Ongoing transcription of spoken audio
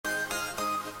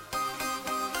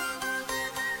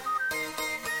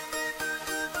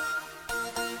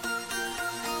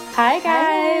Hi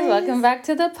guys, welcome back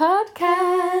to the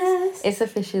podcast. It's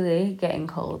officially getting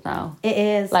cold now. It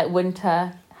is. Like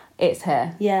winter, it's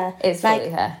here. Yeah. It's fully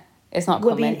here. It's not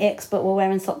We're coming. being icks, but we're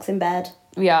wearing socks in bed.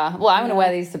 Yeah. Well, I'm going to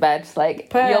wear these to bed.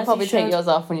 Like, you'll probably take yours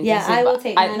off when you Yeah, I will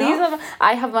take mine off.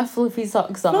 I have my fluffy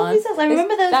socks on. Fluffy socks, I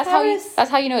remember those Paris.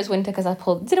 That's how you know it's winter, because I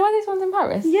pulled... Did I wear these ones in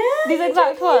Paris? Yeah. These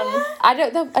exact ones? Yeah. I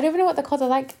don't even know what they're called. They're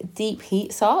like deep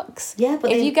heat socks. Yeah,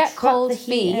 but if they you get trap cold the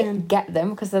heat feet, in. get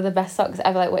them, because they're the best socks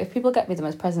ever. Like, if people get me them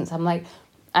as presents, I'm like...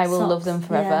 I will love them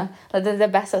forever. Yeah. Like, they're the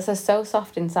best. They're so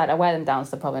soft inside. I wear them down,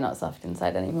 so they're probably not soft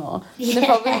inside anymore. Yeah. They're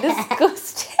probably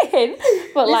disgusting.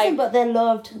 But Listen, but they're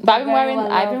loved. But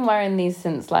I've been wearing these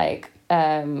since like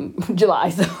July.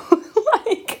 So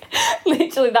like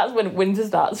literally that's when winter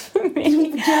starts for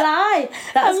me. July.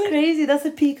 That's crazy. That's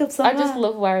the peak of summer. I just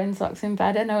love wearing socks in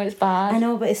bed. I know it's bad. I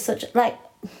know, but it's such like.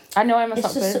 I know I'm a it's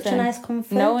sock just person. such a nice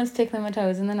comfort. No one's tickling my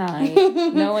toes in the night.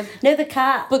 No one. No, the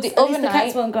cat. But the At other least the night,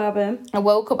 cats won't grab him. I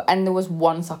woke up and there was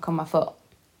one sock on my foot.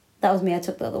 That was me. I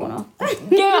took the other one off. Give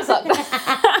me my sock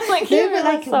back. Like, give me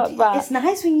my sock back. It's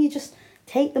nice when you just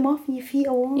take them off and your feet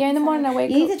are warm. Yeah, in the morning I wake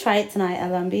up. You need to try it tonight,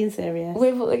 Ella. I'm being serious.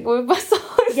 With my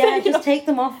socks. Yeah, just take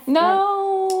them off. No.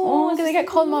 I'm gonna get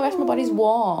cold. My rest of my body's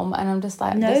warm, and I'm just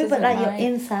like, no, this but like right. you're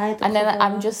inside. And then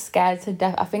I'm just scared to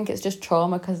death. I think it's just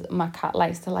trauma because my cat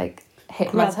likes to like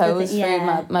hit my toes through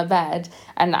my bed,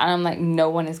 and I'm like, no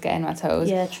one is getting my toes.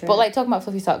 Yeah, true. But like talking about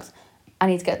fluffy socks, I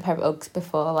need to get a pair of Uggs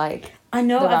before like I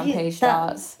know the rampage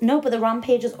starts. No, but the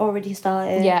rampage has already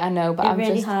started. Yeah, I know, but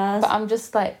I'm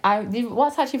just like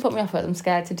what's actually put me off it I'm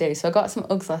scared to do. So I got some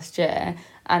Uggs last year,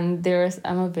 and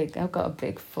I've got a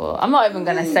big foot. I'm not even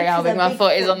gonna say how big my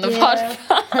foot is on the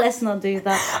podcast. Let's not do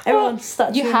that. Everyone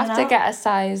start. You have to get a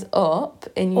size up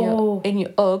in your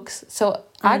Uggs. So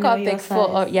I got a big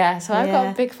foot. Yeah, so I've got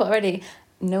a big foot already.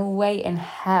 No way in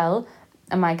hell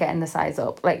am I getting the size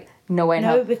up. Like no way in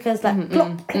hell. No, because like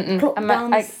plop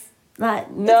down.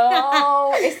 Like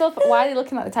no, it's still. Why are you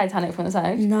looking at the Titanic from the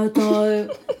side? No,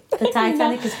 don't. The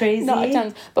Titanic is crazy. Not a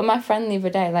chance. But my friend the other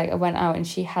day, like I went out and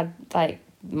she had like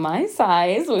my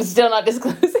size. We're still not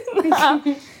disclosing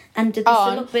that. And did they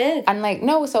still look big? And like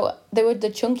no, so they were the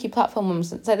chunky platform ones.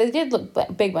 So they did look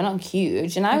big, but not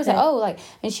huge. And I was like,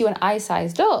 and she went, I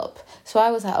sized up. So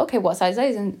I was like, okay, what size are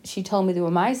these? And she told me they were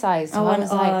my size. So I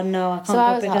was like, no, I can't so go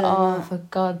I was bigger like, than that. for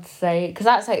God's sake, because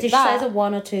that's like. Did she size a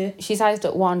 1 or 2? She sized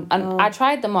up 1, and I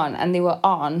tried them on, and they were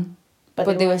on.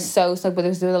 But they were so but they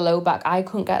were the low back. I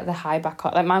couldn't get the high back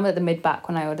on. Like mine were at the mid back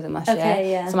when I ordered them last year.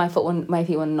 Yeah. So my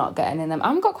feet were not getting in them.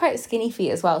 I've got quite skinny feet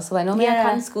as well, so like normally I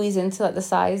can squeeze into like the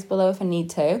size below if I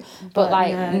need to. But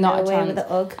like not a chance. With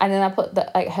the Ugg. And then I put the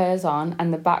like hers on,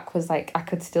 and the back was like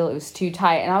it was too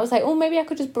tight, and I was like, oh maybe I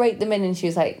could just break them in, and she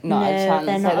was like, not a chance.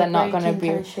 They're not gonna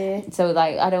be. So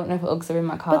like I don't know if Uggs are in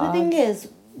my car. But the thing is,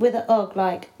 with an Ugg,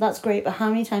 like that's great, but how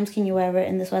many times can you wear it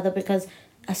in this weather? Because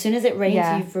as soon as it rains,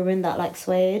 you've ruined that like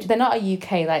suede. They're not a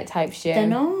UK like type shoe. They're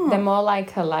not. They're more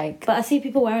like a like. But I see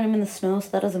people wearing them in the snow, so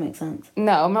that doesn't make sense.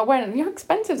 No, I'm not wearing them. You know how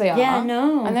expensive they are. Yeah, I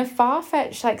know. And then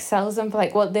Farfetch like sells them for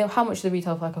like how much do they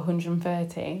retail for like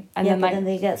 130? And then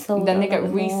they get sold. Then they get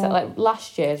resale like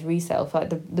last year's resale for like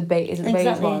the beige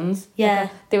ones. Yeah.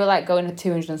 Like, they were like going at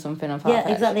 200 and something on Farfetch. Yeah,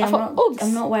 exactly.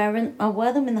 I'm not wearing. I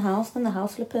wear them in the house, in the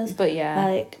house slippers. But yeah,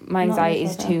 like my anxiety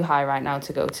is too high right now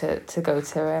to go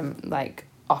to like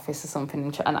office or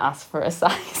something and ask for a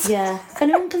size. Yeah, if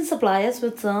anyone can supply us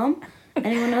with some.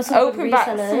 Anyone knows some open good back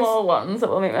resellers? Small ones that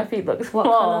will make my feet look small.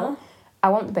 What colour? I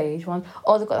want the beige one.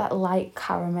 Oh, they've got that light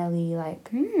caramelly, like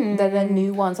they're the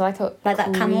new ones. I thought like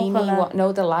that camel colour. One.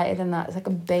 No, they're lighter than that. It's like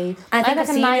a beige. I think like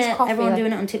I've a nice seen it. coffee. Everyone like,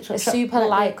 doing it on TikTok. A super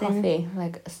light coffee,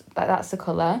 like that's the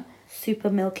colour. Super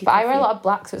milky. But coffee. I wear a lot of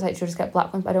black, so it's like, should I just get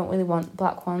black ones? But I don't really want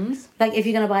black ones. Like if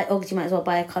you're gonna buy Uggs, you might as well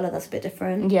buy a colour that's a bit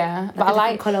different. Yeah, but I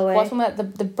like colourway. what's one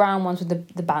with the brown ones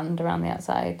with the band around the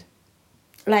outside.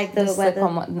 Like the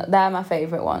slip-on one. They're my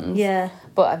favourite ones. Yeah.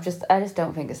 But I just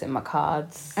don't think it's in my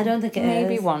cards. I don't think it is.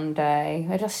 Maybe one day.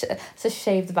 I just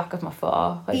shave the back of my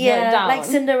foot. Like, like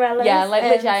Cinderella. Yeah, like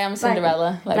literally I am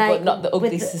Cinderella. Like but not the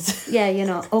ugly sister. Yeah, you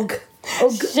know, Ugg.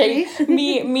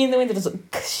 me in the winter just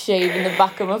shaving the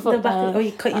back of my foot.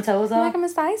 You cut your toes off. I'm like, I'm a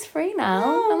size 3 now.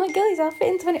 Oh. I'm like, girlies, I'll fit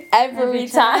into it every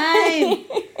time.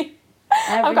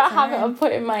 I've got a habit of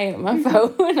putting my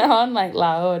phone on like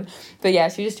loud. But yeah,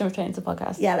 should we just jump straight into the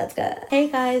podcast? Yeah, let's go. Hey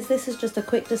guys, this is just a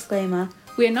quick disclaimer.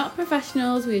 We are not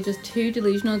professionals, we are just 2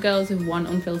 delusional girls with 1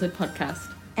 unfiltered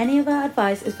podcast. Any of our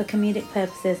advice is for comedic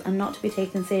purposes and not to be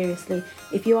taken seriously.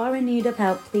 If you are in need of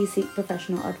help, please seek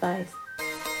professional advice.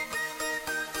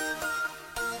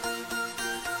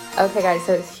 Okay, guys,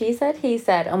 so it's she said, he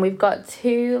said, and we've got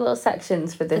 2 little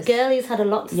sections for this. The girlies had a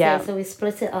lot to say, so we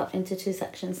split it up into 2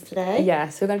 sections today. Yeah,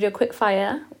 so we're going to do a quick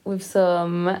fire with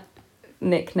some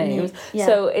nicknames. Yeah.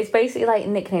 So it's basically like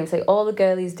nicknames, like all the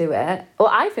girlies do it. Well,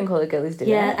 I think all the girlies do it.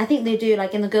 Yeah, I think they do.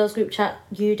 Like in the girls group chat,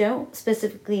 you don't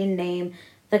specifically name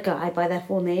the guy by their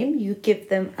full name. You give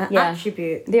them an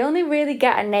attribute. They only really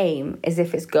get a name is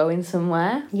if it's going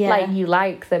somewhere. Yeah. Like you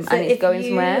like them and it's going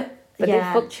somewhere. But they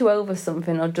fucked you over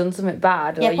something or done something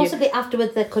bad. Or possibly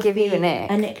afterwards there could be a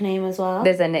nickname as well.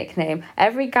 There's a nickname.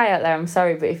 Every guy out there, I'm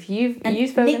sorry, but if you've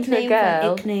spoken to a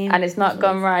girl and it's not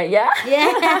gone right, yeah?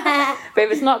 But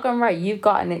if it's not gone right, you've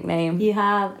got a nickname. You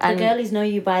have. The girlies know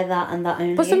you by that and that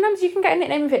only. But sometimes you can get a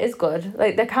nickname if it is good.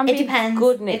 Like there can be good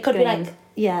nicknames. It could be like,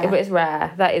 If it's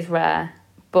rare, that is rare.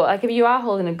 But like if you are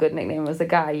holding a good nickname as a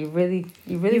guy, you've achieved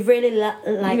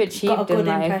got a good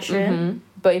impression. Mm-hmm.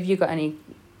 But if you got any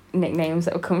nicknames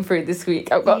that will come through this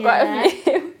week, I've got quite a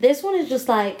few. This one is just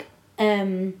like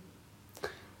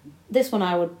this one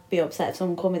I would be upset if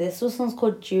someone called me this. This one's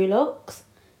called Dulux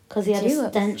because he had a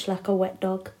stench like a wet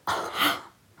dog.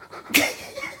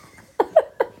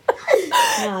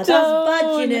 That's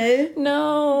bad, you know.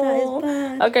 No, that is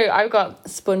bad. Okay, I've got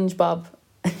SpongeBob.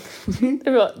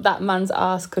 That man's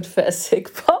ass could fit a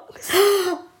sick box.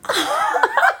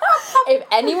 If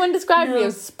anyone described me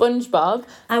as SpongeBob,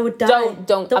 I would die.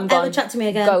 Don't I'm ever gone. chat to me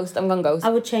again. Ghost. I'm gone ghost. I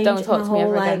would change my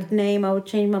whole name. I would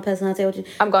change my personality.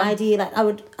 I'm gone. ID.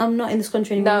 I'm not in this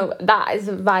country anymore. No, that is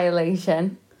a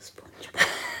violation. SpongeBob.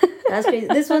 That's crazy.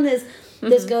 This one is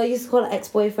this girl used to call her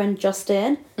ex-boyfriend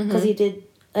Justin because he did.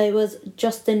 It was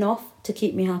just enough to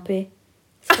keep me happy.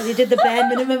 Because he did the bare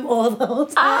minimum all the whole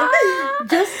time.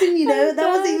 Justin, you know, that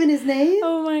wasn't even his name.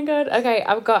 Oh my god. Okay,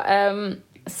 I've got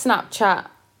Snapchat.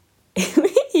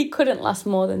 He couldn't last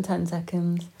more than 10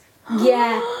 seconds.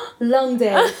 Yeah, long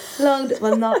day.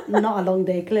 Well, not a long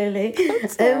day, clearly.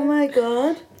 Oh my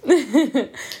god.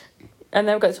 And then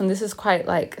I've got this one. This is quite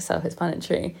like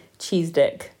self-explanatory. Cheese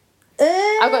dick.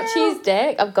 I've got cheese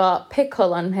dick. I've got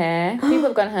pickle on here. People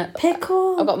have gone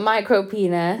pickle. I've got micro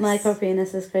penis. Micro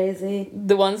penis is crazy.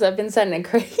 The ones that have been sent are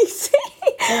crazy.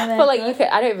 But like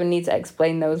I don't even need to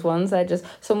explain those ones. They're just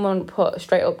someone put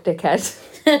straight up dickhead.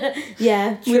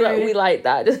 Yeah, true. We like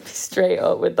that. Just be straight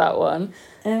up with that one.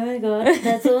 Oh my god.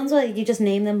 There's the ones where you just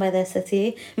name them by their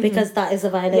city because that is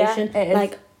a violation. Yeah, it is.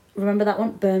 Like, remember that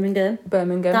one? Birmingham.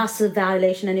 That's a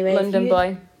violation anyway. London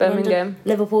boy. Birmingham.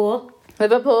 Liverpool.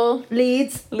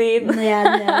 Leeds.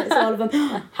 Yeah, it's all of them.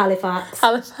 Halifax.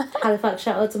 Shout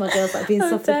out to my girls that have been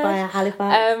suffered by a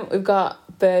Halifax. We've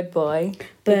got Bird Boy.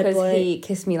 Because he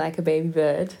kissed me like a baby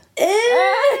bird.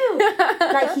 Ew!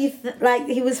 like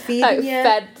he was feeding you.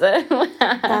 Fed them.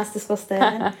 That's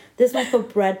disgusting. This one's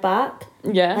called Bread Back.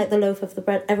 Yeah. Like the loaf of the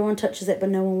bread. Everyone touches it, but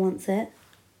no one wants it.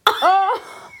 Oh!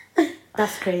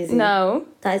 That's crazy. No.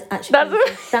 That is actually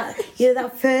crazy.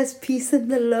 That first piece in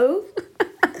the loaf.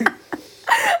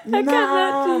 I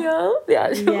can't deal. The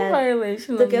actual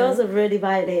violation. The girls have really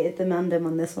violated the mandem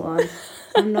on this one.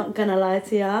 I'm not gonna lie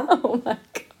to you. Oh my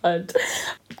god.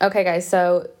 Okay, guys.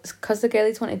 So, because the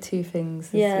girlies wanted 2 things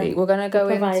this week, we're gonna go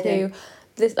into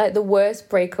this like the worst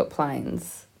breakup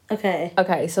lines. Okay.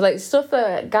 Okay. So like stuff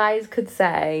that guys could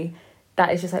say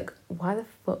that is just like, why the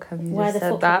fuck have you just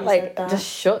said that? Like, just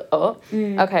shut up.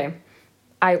 Okay.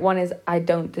 One is I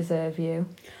don't deserve you.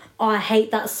 Oh, I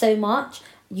hate that so much.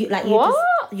 You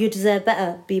deserve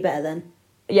better. Be better then.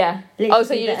 Yeah. Literally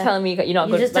so you're just telling me you're not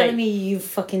good. You're just telling me you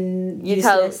fucking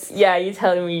useless. You're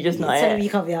telling me you're just not it. Telling me you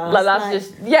can't be arsed. Like that's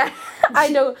just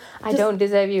I don't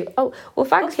deserve you. Oh well,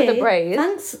 thanks for the praise.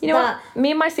 Thanks. You know what? Me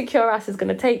and my secure ass is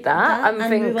gonna take that and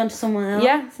move on to someone else.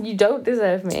 Yeah, you don't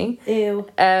deserve me. Ew.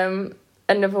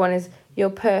 Another one is you're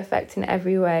perfect in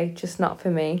every way, just not for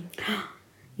me.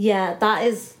 Yeah, that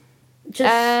is. So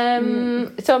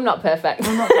I'm not perfect.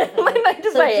 I'm not perfect.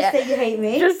 Just say you hate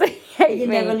me. Just say you hate me. You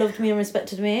never loved me and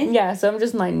respected me. Yeah, so I'm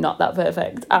just like not that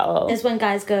perfect at all. It's when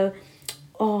guys go,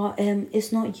 oh,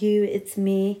 it's not you, it's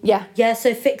me. Yeah. Yeah,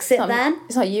 so fix it then.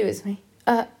 It's not you, it's me.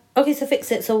 Okay, so fix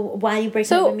it. So why are you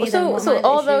breaking up with me then? So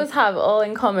all those have all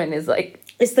in common is like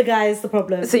it's the guy is the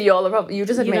problem. So you're the problem. You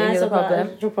just admit you're the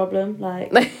problem. Your problem,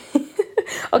 like.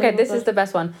 Okay, this is the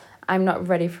best one. I'm not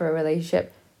ready for a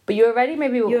relationship. But you were ready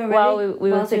maybe while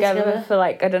we were together for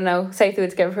like, I don't know, say if we were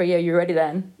together for a year, you were ready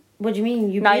then? What do you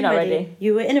mean? Now you're not ready.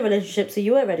 You were in a relationship, so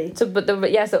you were ready. So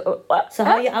what? So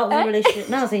how are you out of a relationship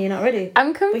now saying you're not ready?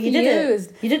 I'm confused. But you did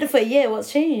it. You did it for a year.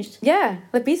 What's changed? Yeah,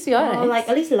 like be honest. Oh, like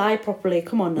at least lie properly.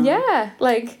 Come on now. Yeah,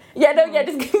 like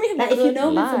just give me a like if you know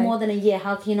me for more than a year,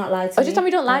 how can you not lie to me? Just tell me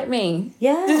you don't like me.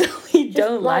 Yeah. Just tell me you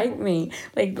don't like me.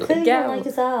 Like clearly you don't like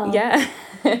yourself. Yeah.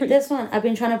 This one, I've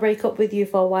been trying to break up with you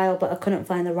for a while, but I couldn't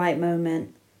find the right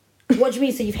moment. What do you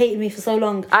mean? So you've hated me for so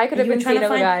long? I could have been seeing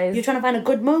other guys. You're trying to find a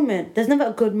good moment. There's never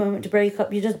a good moment to break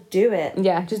up. You just do it.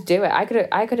 Yeah, just do it. I could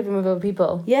have been with other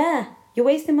people. Yeah, you're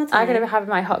wasting my time. I could have had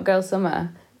my hot girl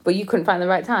summer, but you couldn't find the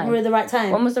right time. Or the right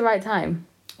time. When was the right time?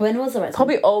 When was the right time?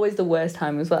 Probably always the worst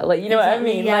time as well. Like, you know what I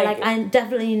mean? Yeah, like I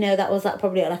definitely know that was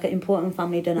probably like an important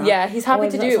family dinner. Yeah, he's happy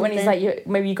to do it when he's like,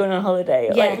 maybe you're going on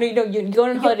holiday. Yeah. Like, no, you're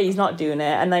going on holiday, he's not doing it.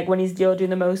 And like when you're doing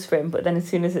the most for him, but then as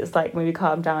soon as it's like maybe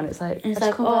calm down, it's like, I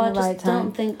just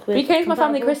don't think we're But you came to my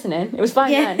family christening. It was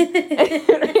fine then.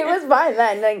 It was fine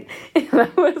then. Like,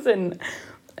 that wasn't...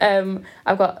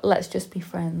 I've got let's just be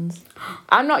friends.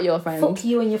 I'm not your friend. Fuck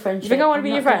you and your friendship. Do you think I want to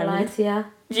be your friend? Lie to you.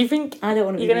 Do you think I don't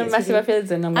want to be you're going to mess with my feelings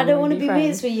and I don't want to be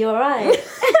mates with you, alright?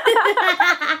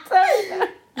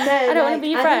 No, I don't want to be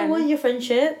your friend. I don't want your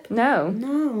friendship.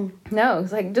 No,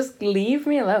 it's like, just leave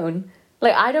me alone.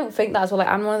 Like, I don't think that's what, like,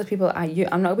 I'm one of the people, I'm not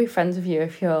going to be friends with you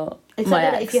if you're my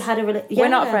ex. Like if you had a relationship. We're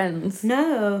not friends.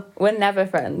 No. We're never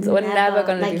friends. We're never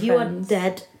going to be friends. Like, you are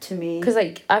dead to me. Because,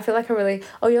 like, I feel like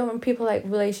when people, like,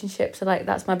 relationships are like,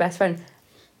 that's my best friend.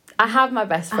 I have my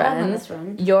best friend. I have my best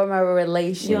friend. You're my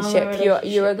relationship.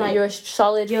 You're a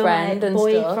solid friend and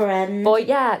stuff. Boyfriend.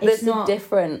 Yeah, this is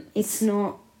different. It's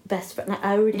not best friend. Like,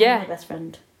 I already have my best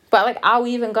friend. But like, are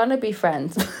we even gonna be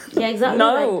friends? Yeah, exactly.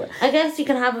 No. Like, I guess you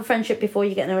can have a friendship before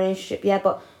you get in a relationship. Yeah,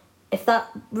 but if that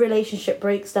relationship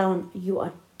breaks down, you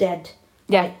are dead.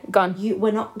 Yeah, like, gone.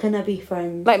 We're not gonna be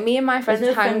friends. Like, me and my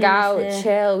friends hang out,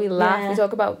 chill, we laugh, we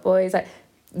talk about boys. Like,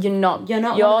 you're not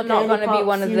gonna be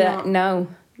one of the no.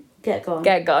 Get gone.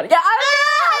 Yeah.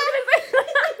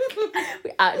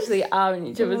 We actually are in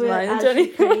each other's minds.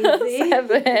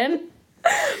 24/7.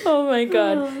 Oh my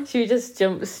god. Should we just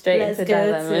jump straight into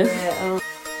dilemmas?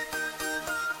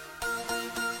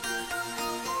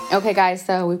 Okay, guys,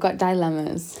 so we've got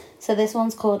dilemmas. So this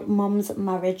one's called Mom's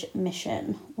Marriage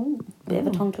Mission. Ooh, bit of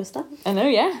a tongue twister. I know,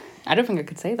 yeah. I don't think I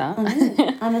could say that.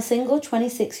 I'm a single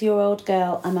 26-year-old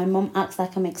girl and my mum acts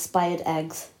like I'm expired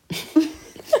eggs.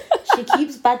 She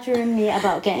keeps badgering me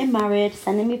about getting married,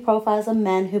 sending me profiles of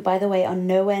men who, by the way, are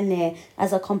nowhere near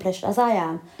as accomplished as I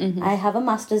am. Mm-hmm. I have a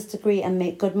master's degree and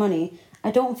make good money.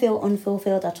 I don't feel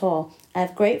unfulfilled at all. I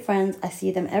have great friends. I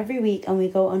see them every week and we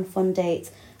go on fun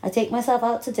dates. I take myself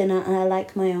out to dinner and I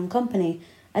like my own company.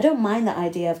 I don't mind the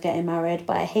idea of getting married,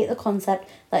 but I hate the concept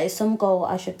that is some goal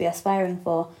I should be aspiring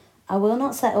for. I will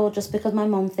not settle just because my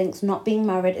mum thinks not being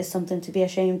married is something to be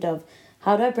ashamed of.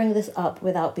 How do I bring this up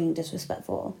without being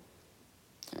disrespectful?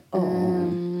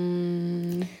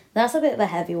 That's a bit of a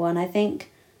heavy one. I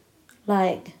think,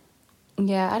 like...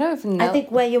 Yeah, I don't even know. I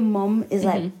think where your mum is,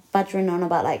 like, badgering on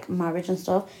about, like, marriage and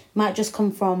stuff might just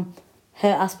come from her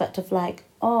aspect of, like,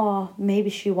 oh, maybe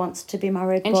she wants to be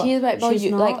married, and but she's like, well,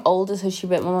 she's not. Like, older, so she's a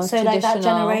bit more traditional. So, like, that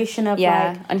generation of,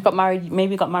 like... and got married,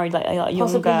 like, a lot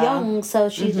younger. Possibly young, so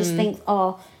she just thinks,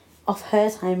 oh, off her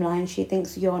timeline, she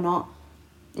thinks you're not...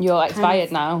 You're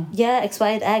expired now. Yeah,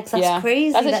 expired eggs. That's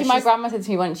crazy. That's actually my grandma said to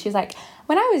me once. She was like,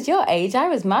 when I was your age, I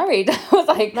was married. I was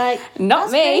like not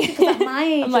me. Crazy, 'cause at my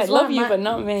age, I'm like, love you, but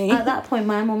not me. At that point,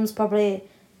 my mum's probably,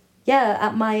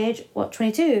 at my age,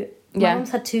 22? My mum's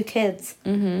had 2 kids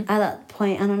at that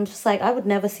point, and I'm just like, I would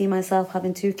never see myself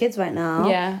having 2 kids right now.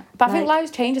 Yeah, but I think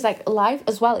life's changes. Like, life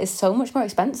as well is so much more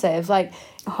expensive. Like,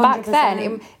 100%. Back then,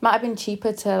 it might have been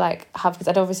cheaper to, like, have, because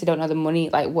I obviously don't know the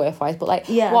money, like, worth-wise, but, like,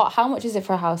 how much is it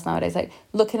for a house nowadays? Like,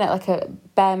 looking at, like, a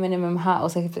bare minimum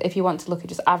house, like, if you want to look at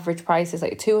just average prices,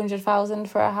 like, 200,000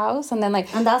 for a house, and then,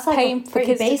 like, and that's, like, paying a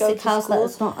pretty for kids basic to go to house school.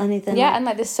 That's not anything. Yeah, and,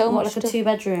 like, there's so much like a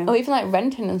 2-bedroom. Or even, like,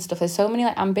 renting and stuff. There's so many,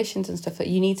 like, ambitions and stuff that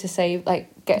you need to save, like,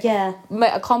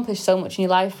 accomplish so much in your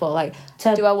life for, like,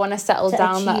 do I want to settle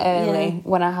down that early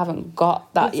when I haven't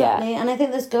got that yet? Exactly, and I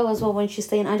think this girl as well, when she's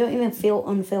saying, I don't even feel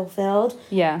unfulfilled.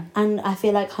 Yeah. And I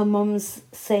feel like her mum's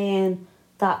saying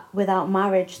that without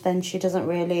marriage, then she doesn't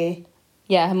really...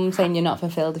 Yeah, her mum's saying you're not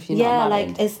fulfilled if you're not married.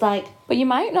 Yeah, like, it's like... But you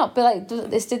might not, but,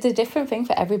 like, it's a different thing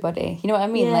for everybody. You know what I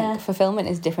mean? Yeah. Like, fulfillment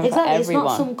is different for everyone. It's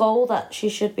not some goal that she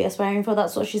should be aspiring for.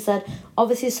 That's what she said.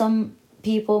 Obviously, some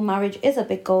people, marriage is a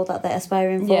big goal that they're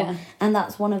aspiring for. Yeah. And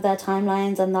that's one of their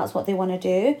timelines and that's what they want to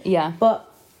do. Yeah. But...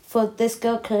 for this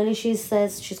girl, clearly she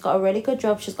says she's got a really good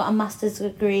job, she's got a master's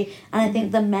degree, and I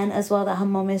think the men as well that her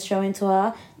mum is showing to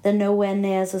her, they're nowhere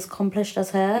near as accomplished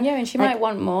as her. Yeah, and she might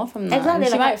want more from that. Exactly.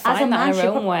 And she might find that in her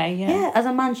own way. Yeah, as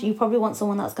a man, you probably want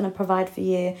someone that's going to provide for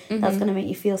you, that's going to make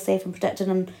you feel safe and protected,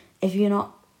 and if you're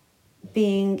not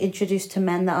being introduced to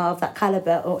men that are of that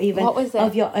caliber, or even What was it?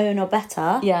 of your own or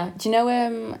better. Yeah. Do you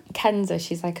know Kenza?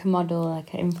 She's like a model,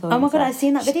 like an influencer. Oh my God, I've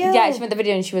seen that video. Yeah, she made the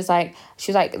video and she was like,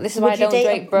 this is why I don't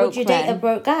date broke men. Would you date a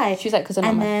broke guy? She's like, because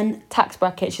I'm not in my tax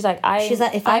bracket. She's like,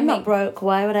 if I'm not broke,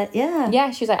 why would I? Yeah.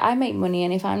 Yeah, she's like, I make money,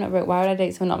 and if I'm not broke, why would I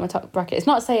date someone not in my tax bracket? It's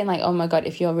not saying like, oh my God,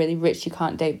 if you're really rich, you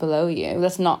can't date below you.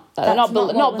 That's not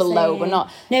below. We're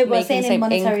not. No, we're saying in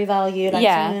monetary value, like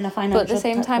someone in a financial. But at the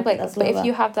same time, like, but if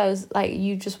you have those, like,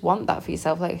 you just want that for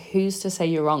yourself. Like, who's to say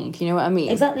you're wrong? You know what I mean?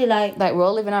 Exactly. Like we're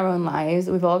all living our own lives.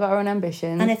 We've all got our own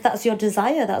ambitions. And if that's your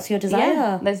desire, that's your desire.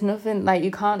 Yeah, there's nothing, like, you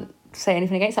can't say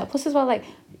anything against that. Plus, as well, like,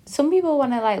 some people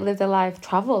want to, like, live their life,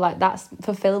 travel. Like, that's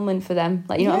fulfillment for them.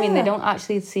 Like, you know what I mean? They don't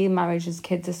actually see marriage as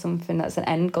kids as something that's an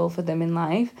end goal for them in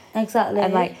life. Exactly.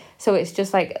 And, like, so it's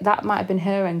just, like, that might have been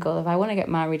her end goal. If I want to get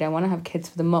married, I want to have kids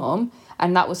for the mum.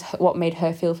 And that was what made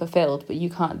her feel fulfilled. But you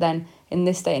can't then, in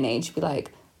this day and age, be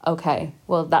like, okay,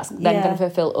 well, that's then going to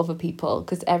fulfill other people,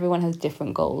 because everyone has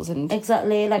different goals. And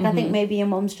exactly. Like, I think maybe your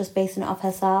mum's just basing it off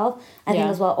herself. I think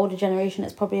as well, older generation,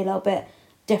 it's probably a little bit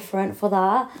different for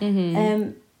that.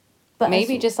 But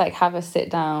maybe just like have a sit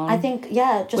down. I think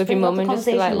just with your mum and just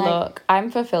be like, look,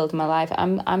 I'm fulfilled in my life.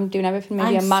 I'm doing everything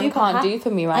maybe a man can't do for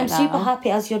me right now. I'm super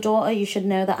happy as your daughter. You should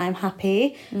know that I'm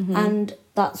happy, and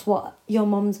that's what your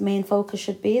mum's main focus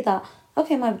should be. That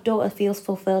okay, my daughter feels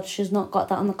fulfilled. She's not got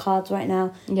that on the cards right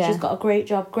now. Yeah. She's got a great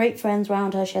job, great friends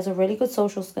around her. She has a really good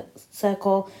social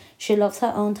circle. She loves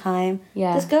her own time.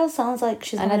 Yeah. This girl sounds like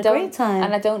she's having a great time.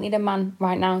 And I don't need a man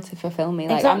right now to fulfill me.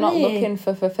 Like, I'm not looking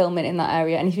for fulfillment in that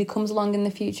area. And if he comes along in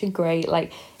the future, great.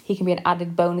 Like, he can be an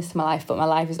added bonus to my life, but my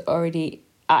life is already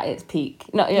at its peak.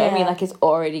 You know what I mean? Like, it's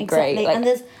already great.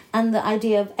 Like, and the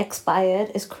idea of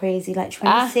expired is crazy. Like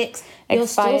 26, you're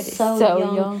still so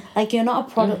young. Like, you're not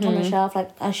a product on the shelf.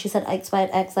 Like, as she said, expired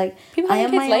eggs. Like, people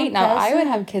have kids late now. I would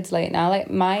have kids late now. Like,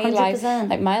 my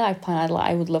 100%. My life plan,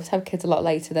 I would love to have kids a lot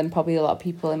later than probably a lot of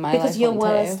people in my life. Because you're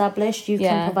well established, you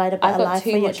can provide a better life for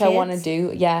your kids. I've got too much I want to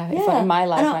do. In my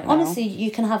life right now. Honestly,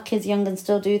 you can have kids young and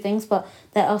still do things, but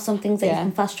there are some things that you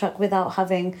can fast track without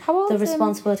having the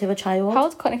responsibility of a child. How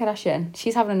old's Kourtney Kardashian?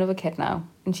 She's having another kid now,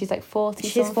 and she's like 40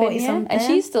 she's something. 40 something. And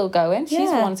she's still going. She's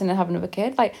wanting to have another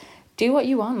kid. Like, do what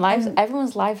you want.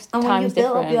 Everyone's life's time is different. And when you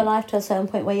build up your life to a certain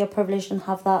point where you're privileged and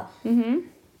have that,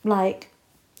 like,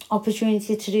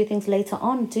 opportunity to do things later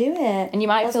on, do it. And you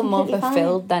might feel more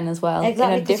fulfilled then as well.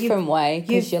 Exactly, in a different way,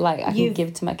 because you're like, I can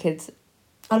give to my kids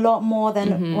a lot more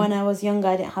than when I was younger.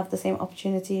 I didn't have the same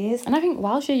opportunities. And I think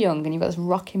whilst you're young and you've got this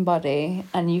rocking body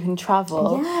and you can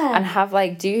travel and have,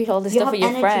 like, do all this stuff with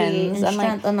your friends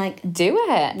and like do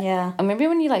it. Yeah. And maybe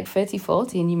when you're like 30,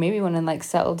 40 and you maybe want to like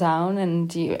settle down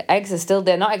and your eggs are still,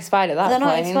 they're not expired at that point. They're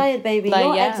not expired, baby. Like,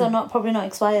 your eggs are probably not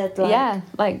expired. Like,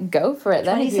 like go for it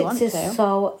then if you want to. 26 is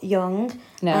so young.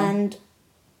 No. And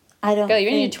I don't. Girl, you're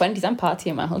in your 20s. I'm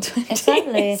partying my whole 20s.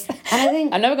 Exactly. And I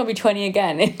think I'm never gonna be 20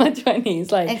 again in my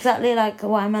 20s. Like, exactly. Like,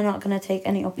 why am I not gonna take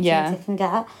any opportunity I can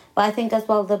get? But I think as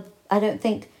well, I don't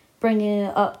think bringing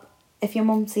it up, if your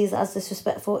mum sees it as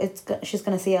disrespectful, she's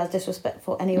gonna see it as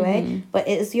disrespectful anyway. But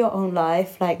it is your own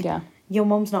life. Like, your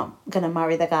mum's not gonna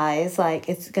marry the guys. Like,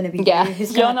 it's gonna be you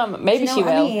who's you're not. Maybe she will.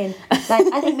 I mean?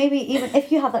 Like, I think maybe even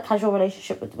if you have that casual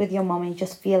relationship with your mum and you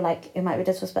just feel like it might be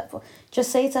disrespectful, just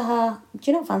say to her,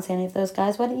 "Do you not fancy any of those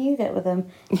guys? Why don't you get with them?"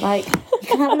 Like, you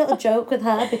can have a little joke with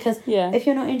her, because if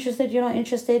you're not interested, you're not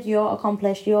interested. You're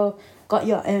accomplished. You've got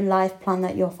your own life plan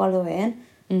that you're following.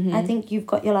 I think you've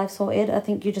got your life sorted. I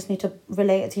think you just need to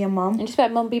relate it to your mum. And just be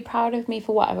like, Mum, be proud of me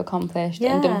for what I've accomplished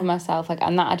and done for myself. Like,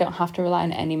 and that I don't have to rely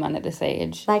on any man at this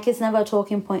age. Like, it's never a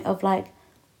talking point of like,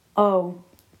 oh,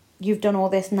 you've done all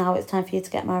this, now it's time for you to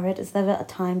get married. It's never a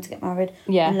time to get married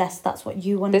unless that's what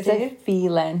you want to do. There's a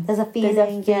feeling. There's a feeling, a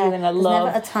love. There's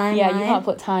never a timeline. Yeah, you can't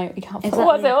put time. You can't put... Exactly.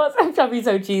 What's it? I'm trying to be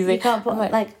so cheesy. You can't put,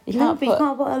 you can't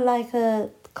put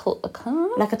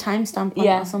like a timestamp on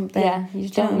it or something. Yeah, you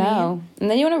just don't know. And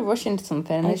then you want to rush into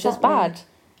something and it's just bad.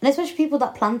 And especially people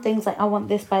that plan things like, I want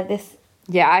this by this.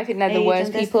 Yeah, I think they're the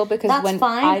worst people, because that's when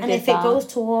fine. I did and if it goes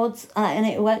towards and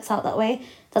it works out that way,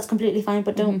 that's completely fine.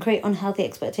 But don't create unhealthy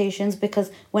expectations,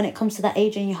 because when it comes to that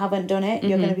age and you haven't done it,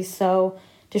 you're going to be so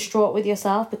distraught with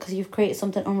yourself because you've created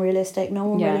something unrealistic. No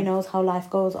one really knows how life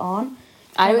goes on.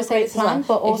 I would say plan,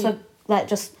 but also like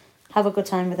just have a good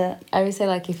time with it. I would say,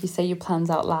 like, if you say your plans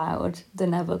out loud, they're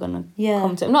never gonna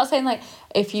come to. I'm not saying like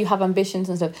if you have ambitions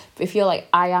and stuff, but if you're like,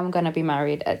 I am gonna be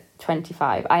married at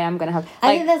 25, I am gonna have. Like,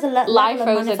 I think there's a level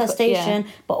of manifestation,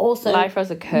 but also life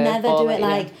throws a curve. Never do it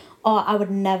like, oh, I would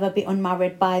never be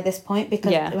unmarried by this point,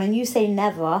 because when you say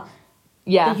never,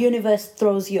 Yeah. The universe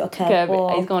throws you a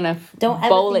curveball. He's going to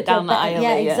bowl it down the aisle.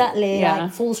 Yeah, exactly. Yeah.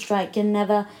 Like, full strike. You're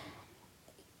never...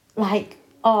 Like,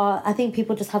 I think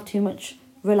people just have too much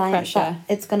reliance that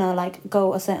it's going to, like,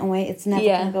 go a certain way. It's never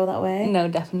going to go that way. No,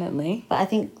 definitely. But I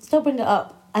think still bring it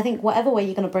up. I think whatever way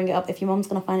you're going to bring it up, if your mom's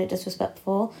going to find it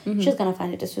disrespectful, she's going to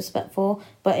find it disrespectful,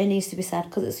 but it needs to be said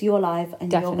because it's your life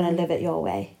and you're going to live it your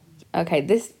way. Okay,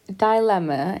 this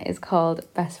dilemma is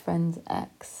called Best Friend's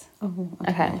Ex. Oh,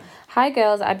 okay. Hi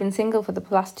girls, I've been single for the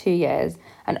past 2 years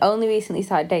and only recently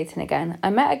started dating again. I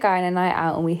met a guy on a night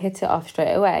out and we hit it off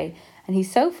straight away. And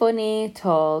he's so funny,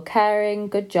 tall, caring,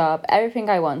 good job, everything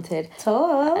I wanted.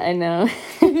 Tall. I know.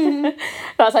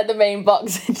 That's like the main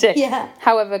box. Yeah.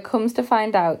 However, comes to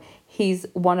find out he's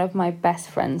one of my best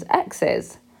friend's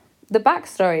exes. The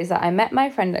backstory is that I met my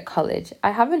friend at college.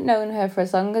 I haven't known her for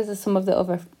as long as some of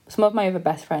my other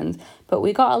best friends, but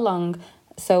we got along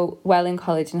so well in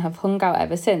college and have hung out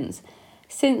ever since.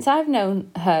 Since I've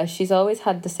known her, she's always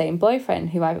had the same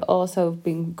boyfriend who I've also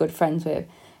been good friends with.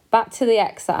 Back to the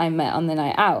ex that I met on the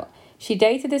night out. She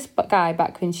dated this guy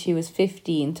back when she was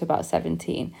 15 to about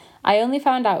 17. I only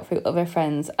found out through other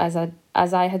friends as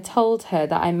I had told her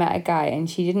that I met a guy and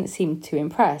she didn't seem too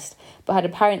impressed, but had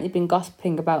apparently been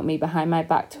gossiping about me behind my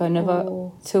back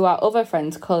to our other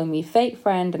friends, calling me fake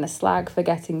friend and a slag for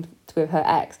getting with her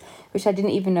ex, which I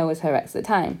didn't even know was her ex at the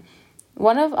time.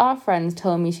 One of our friends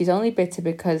told me she's only bitter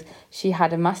because she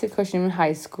had a massive crush on him in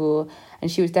high school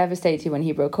and she was devastated when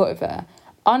he broke up with her.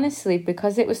 Honestly,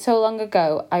 because it was so long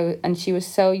ago and she was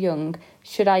so young,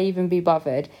 should I even be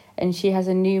bothered? And she has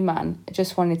a new man. I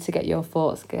just wanted to get your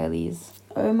thoughts, girlies.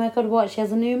 Oh my God, what? She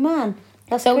has a new man?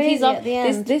 That's so crazy at the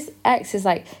end. This ex is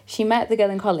like, she met the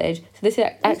girl in college. So this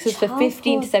ex was for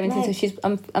 15 to 17. So she's,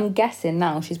 I'm guessing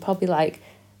now, she's probably like,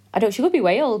 she could be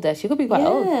way older. She could be quite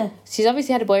old. She's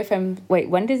obviously had a boyfriend. Wait,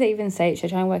 when does it even say it?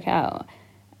 Should I try and work it out?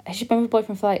 Has she been with a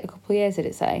boyfriend for like a couple of years, did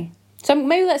it say? So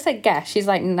maybe let's like guess. She's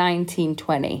like 19,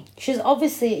 20. She's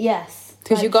obviously, yes.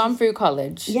 Because like, you've gone through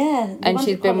college. Yeah. And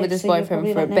she's been with this boyfriend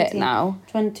for like a bit now.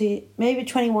 20, maybe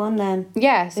 21 then.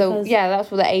 Yeah, so that's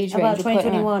what the age range. About 20,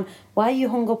 21. Why are you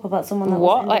hung up about someone that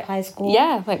was in high school?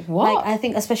 Yeah, like what? Like, I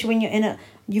think especially when you're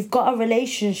you've got a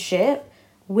relationship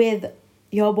with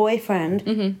your boyfriend.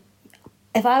 Mm-hmm.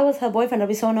 If I was her boyfriend, I'd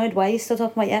be so annoyed. Why are you still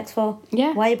talking about your ex for?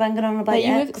 Yeah. Why are you banging on about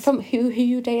your ex? From who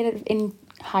you dated in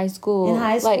high school? In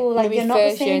high school, like you're not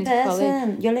the same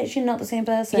person. You're literally not the same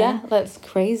person. Yeah, that's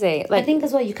crazy. Like, I think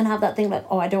as well you can have that thing like,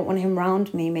 I don't want him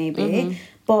around me, maybe. Mm-hmm.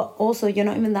 But also, you're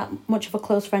not even that much of a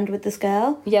close friend with this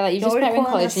girl. Yeah, like you just met her in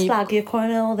college. You're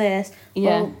calling all this.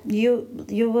 Yeah. Well,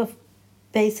 you were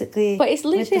basically. But it's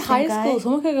literally high school.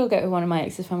 Someone could go get with one of my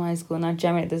exes from high school, and I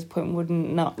generally at this point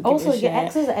wouldn't not. Give also, a shit. Your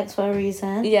ex is an ex for a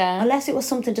reason. Yeah. Unless it was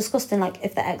something disgusting, like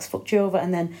if the ex fucked you over,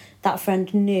 and then that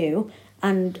friend knew,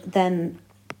 and then.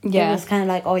 Yeah. It was kind of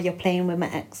like, you're playing with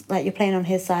my ex. Like, you're playing on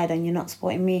his side and you're not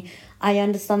supporting me. I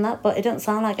understand that, but it doesn't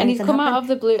sound like anything. And he's come out of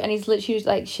the blue and he's literally,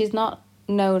 like, she's not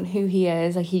known who he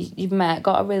is. Like, you've met,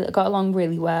 got along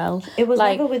really well. It was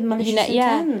like, never with malicious intent.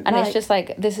 Yeah, and it's just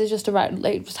like, this is just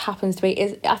it just happens to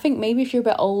be. I think maybe if you're a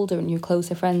bit older and you're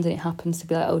closer friends and it happens to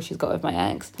be like, she's got with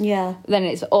my ex. Yeah.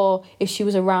 Then or if she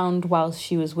was around while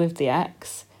she was with the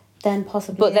ex. Then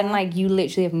possibly, But then, like, you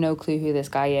literally have no clue who this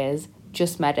guy is.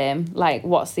 Just met him. Like,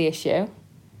 what's the issue?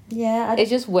 Yeah. It's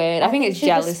just weird. I think it's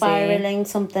jealousy. Just spiraling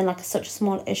something like such a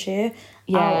small issue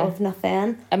out of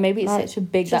nothing. And maybe it's like, such a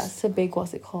big, that's a big,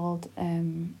 what's it called?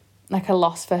 Like a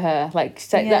loss for her. Like,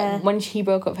 that when he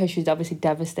broke up with her, she was obviously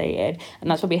devastated. And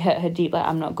that's probably hurt her deep. Like,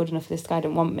 I'm not good enough for this guy,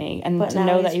 don't want me. And but to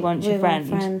know that he wants your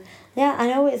friend. Yeah, I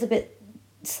know it's a bit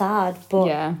sad,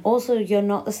 but also you're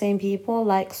not the same people.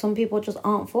 Like, some people just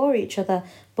aren't for each other.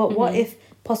 But what if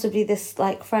possibly this,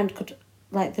 like, friend could,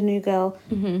 like, the new girl,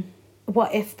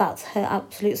 what if that's her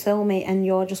absolute soulmate and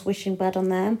you're just wishing bad on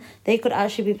them? They could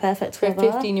actually be perfect for together.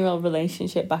 A 15-year-old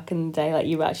relationship back in the day, like,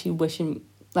 you were actually wishing,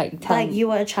 like you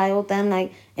were a child then,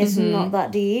 like, it's not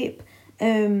that deep.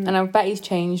 And I bet he's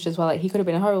changed as well. Like, he could have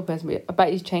been a horrible person, but I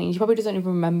bet he's changed. He probably doesn't even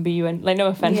remember you, and, like, no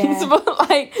offense, but,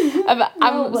 like,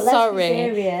 I'm sorry.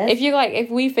 If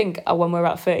we think when we're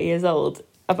about 30 years old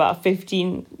about a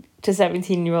 15 to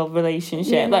 17-year-old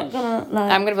relationship, like, I'm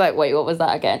gonna be like, wait, what was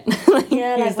that again? Like,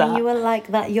 yeah, like when you were like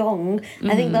that young,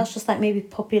 I think that's just like maybe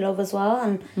puppy love as well,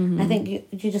 and I think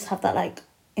you just have that like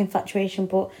infatuation,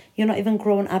 but you're not even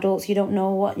grown adults. You don't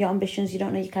know what your ambitions. You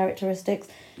don't know your characteristics.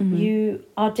 You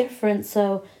are different.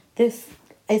 So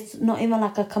it's not even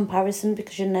like a comparison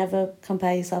because you never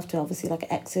compare yourself to obviously like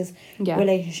an ex's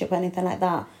relationship or anything like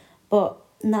that. But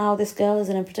now this girl is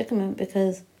in a predicament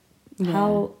because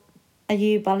how are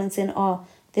you balancing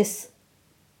this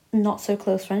not so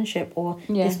close friendship or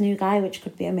this new guy, which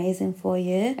could be amazing for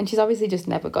you. And she's obviously just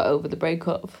never got over the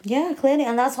breakup. Yeah, clearly.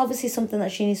 And that's obviously something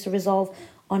that she needs to resolve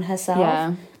on herself.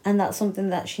 Yeah. And that's something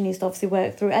that she needs to obviously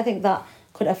work through. I think that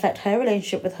could affect her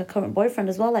relationship with her current boyfriend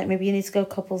as well. Like, maybe you need to go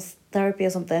couples therapy or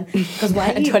something. Because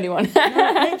why are you... 21.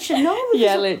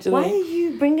 Yeah, literally. Why are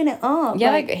you bringing it up?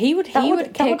 Yeah, like he would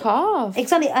kick off.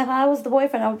 Exactly. If I was the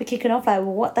boyfriend, I would be kicking off. Like,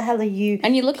 well, what the hell are you...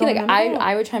 And you're lucky, like,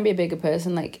 I would try and be a bigger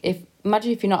person. Like,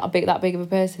 imagine if you're not that big of a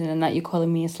person and that you're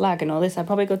calling me a slag and all this, I'd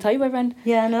probably go tell your boyfriend.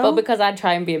 Yeah, no. But because I'd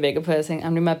try and be a bigger person,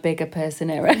 I'm in my bigger person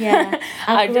era. Yeah,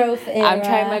 growth era. I'm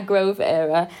trying my growth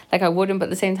era. Like, I wouldn't, but at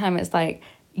the same time, it's like,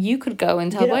 you could go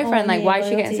and tell boyfriend, like, why is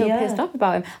she getting so pissed off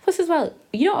about him? Plus, as well,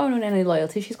 you don't own any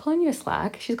loyalty. She's calling you a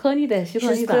slag. She's calling you this. She's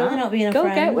calling you that. She's clearly not being a friend.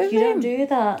 Go get with him. You don't do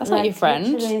that. That's not your friend.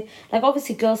 Literally. Like,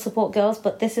 obviously, girls support girls,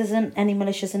 but this isn't any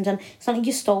malicious intent. It's not like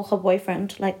you stole her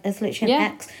boyfriend. Like, it's literally an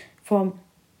ex from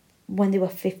when they were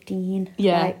 15.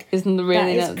 Yeah, like, isn't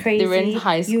really that is crazy. They were in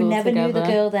high school You never together. knew the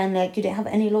girl then. Like, you didn't have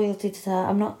any loyalty to her.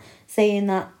 I'm not saying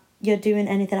that you're doing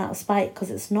anything out of spite,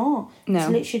 because it's not. No. It's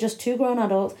literally just two grown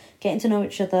adults getting to know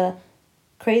each other.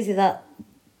 Crazy that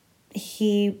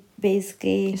he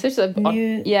basically it's just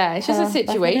it's just a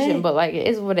situation, but like, it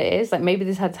is what it is. Like, maybe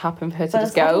this had to happen for her to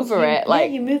just get over it.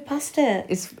 Like, you move past it.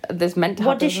 There's meant to happen.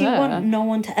 What does she want? No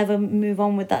one to ever move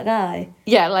on with that guy.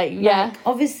 Yeah, like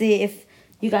obviously, if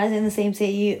you guys are in the same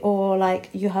city or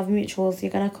like you have mutuals, you're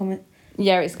gonna come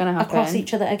it's gonna happen across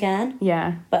each other again.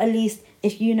 Yeah, but at least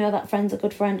if you know that friend's a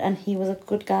good friend and he was a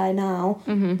good guy now,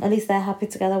 at least they're happy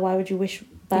together. Why would you wish?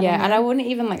 And I wouldn't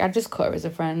even, like, I'd just cut her as a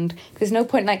friend. Because no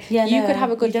point, like, you could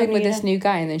have a good thing with this new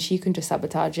guy and then she can just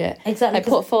sabotage it. Exactly. Like,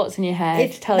 put thoughts in your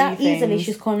head, tell you things. That easily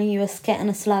she's calling you a sket and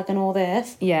a slag and all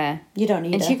this. Yeah. You don't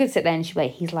need And she could sit there and she'd be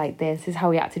like, he's like this is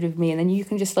how he acted with me. And then you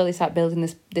can just slowly start building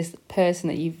this person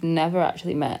that you've never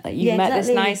actually met. Like, you've met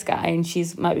this nice guy and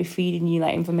she's might be feeding you,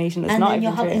 like, information that's not even true.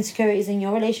 And then you'll have insecurities in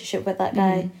your relationship with that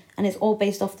guy. And it's all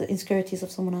based off the insecurities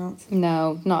of someone else.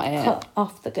 No, not it. Cut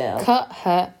off the girl. Cut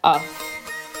her off.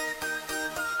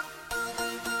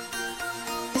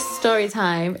 Story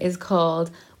time is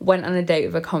called Went on a Date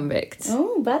with a Convict.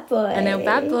 Oh, bad boy. I know,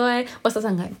 bad boy. What's that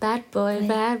song like? Bad boy,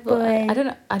 bad boy.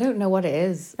 I don't know what it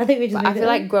is. I think we just. But I feel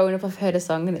like growing up, I've heard a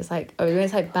song and it's like,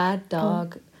 it's like bad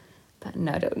dog. But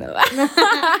no, I don't know.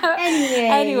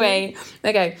 Anyway,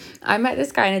 okay. I met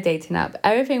this guy in a dating app.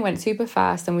 Everything went super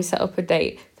fast and we set up a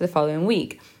date for the following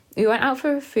week. We went out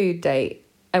for a food date,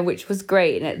 which was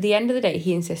great. And at the end of the date,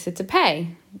 he insisted to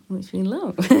pay, which we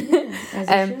love.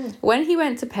 When he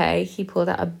went to pay, he pulled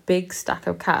out a big stack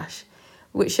of cash,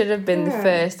 which should have been the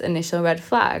first initial red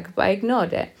flag, but I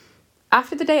ignored it.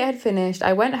 After the date had finished,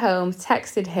 I went home,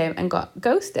 texted him, and got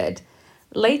ghosted.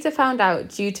 Later found out,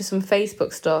 due to some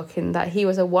Facebook stalking, that he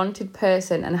was a wanted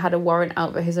person and had a warrant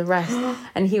out for his arrest,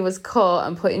 and he was caught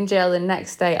and put in jail the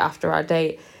next day after our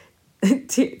date.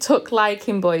 Took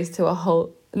liking boys to a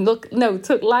whole...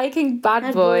 took liking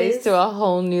bad boys to a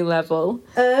whole new level.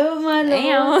 Oh my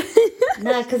lord.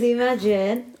 Nah, because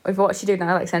imagine. With what she do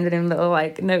now, like sending him little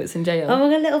like notes in jail. Oh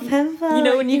my god, little pen pal. You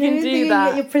know when you can do that.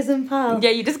 You get your prison pal. Yeah,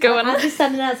 you just go on. I'm just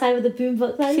standing outside with a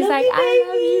boombox. Like, she's like, I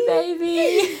love you,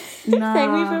 baby. Nah.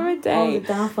 Take me for a date.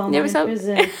 Oh,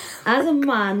 prison. As a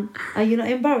man, are you not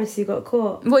embarrassed you got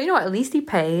caught? Well, you know what? At least he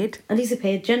paid. At least he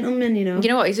paid. Gentleman, you know. You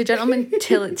know what? He's a gentleman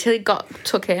till he got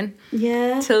took in.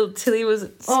 Yeah. Till he was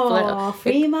split. Oh,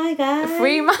 free my guy.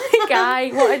 Free my guy.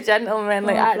 What a gentleman.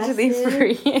 Like, actually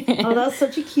free. Oh, that's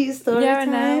such a cute story. Yeah, I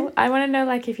know. I want to know,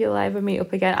 like, if you'll ever meet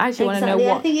up again. I actually want to know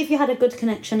what... I think if you had a good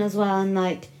connection as well and,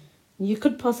 like, you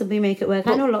could possibly make it work.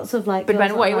 I know lots of, like... But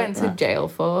then what he went to jail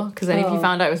for? Because then if you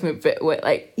found out it was a bit,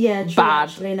 like, true, bad...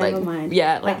 actually, never mind.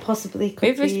 Yeah, like... That possibly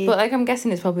could be... But, like, I'm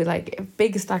guessing it's probably, like, a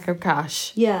big stack of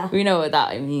cash. Yeah. We know what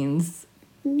that means.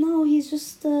 No, he's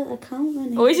just an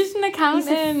accountant. Oh, he's just an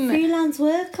accountant. He's a freelance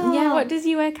worker. Yeah, what does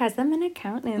he work as? I'm an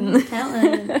accountant.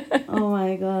 Oh,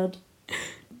 my God.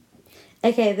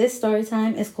 Okay, this story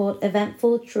time is called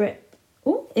Eventful Trip.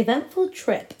 Oh, eventful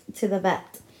trip to the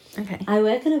vet. Okay. I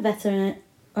work in a veterinary...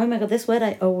 Oh my god, this word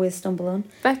I always stumble on.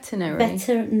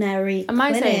 Veterinary. Am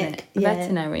I saying it? Yeah,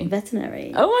 veterinary.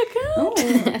 Veterinary. Oh my god.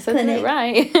 I said it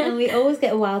right. And we always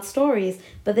get wild stories,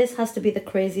 but this has to be the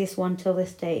craziest one till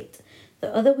this date.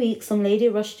 The other week, some lady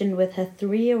rushed in with her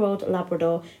 3-year-old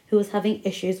Labrador who was having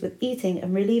issues with eating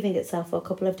and relieving itself for a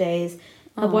couple of days.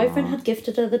 Her boyfriend had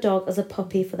gifted her the dog as a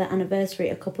puppy for their anniversary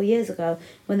a couple years ago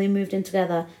when they moved in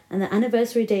together, and the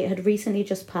anniversary date had recently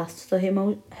just passed, so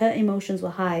her emotions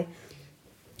were high.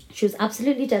 She was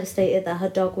absolutely devastated that her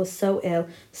dog was so ill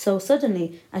so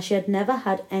suddenly, as she had never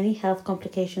had any health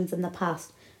complications in the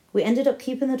past. We ended up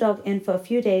keeping the dog in for a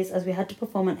few days as we had to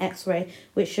perform an x-ray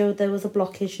which showed there was a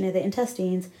blockage near the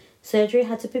intestines. Surgery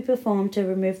had to be performed to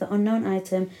remove the unknown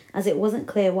item as it wasn't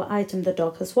clear what item the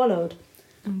dog had swallowed.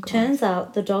 Oh, turns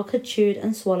out the dog had chewed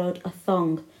and swallowed a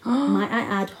thong. Might I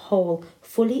add, whole,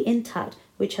 fully intact,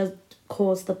 which has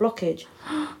caused the blockage.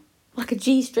 Like a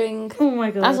G-string. Oh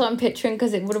my god. That's what I'm picturing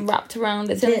because it would have wrapped around.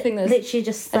 It's the only thing that's... Literally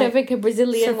just... I don't think a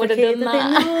Brazilian would have done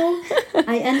that. No.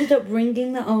 I ended up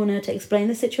ringing the owner to explain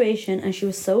the situation and she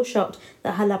was so shocked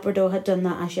that her Labrador had done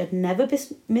that as she had never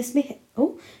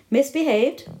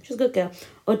misbehaved, she's a good girl,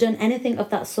 or done anything of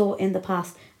that sort in the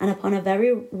past. And upon a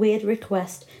very weird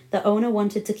request, the owner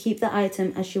wanted to keep the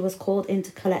item as she was called in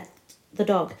to collect the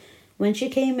dog. When she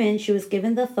came in, she was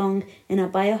given the thong in a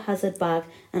biohazard bag,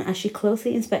 and as she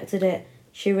closely inspected it,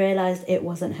 she realised it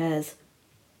wasn't hers.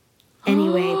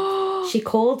 Anyway, she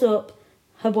called up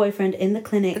her boyfriend in the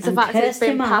clinic and cursed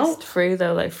him out. Passed through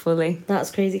though, like fully.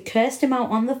 That's crazy. Cursed him out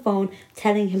on the phone,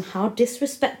 telling him how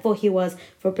disrespectful he was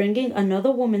for bringing another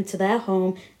woman to their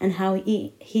home and how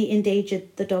he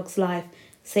endangered the dog's life.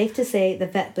 Safe to say, the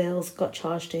vet bills got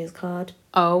charged to his card.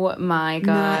 Oh my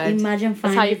god! Nah, imagine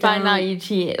finding. That's how you find out you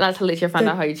cheated. That's literally find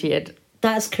out how you cheated.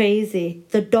 That's crazy.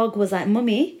 The dog was like,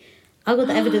 "Mummy, I got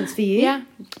the evidence for you." Yeah,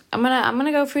 I'm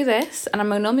gonna go through this, and I'm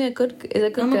normally a good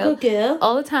girl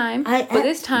all the time. But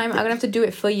this time I'm gonna have to do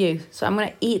it for you. So I'm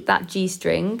gonna eat that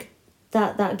G-string.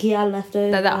 That gyal left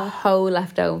over. That whole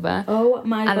left over. Oh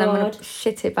my god! And I'm gonna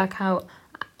shit it back out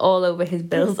all over his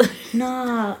bills.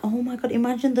 Nah. Oh my god!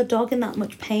 Imagine the dog in that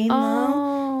much pain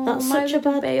though. That's such a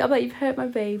bad... I bet you've hurt my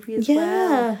baby as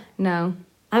well. No.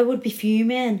 I would be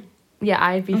fuming. Yeah,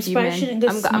 I'd be fuming. I'm surprised she didn't go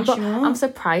smash him up. I'm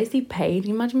surprised he paid.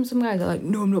 You imagine some guys are like,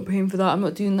 no, I'm not paying for that. I'm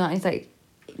not doing that. He's like,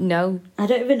 no. I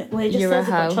don't even... Well, it just says it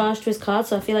got charged to his card,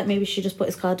 so I feel like maybe she just put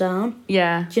his card down.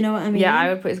 Yeah. Do you know what I mean? Yeah,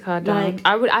 I would put his card down. Like,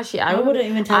 I wouldn't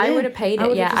even tell him. I would have paid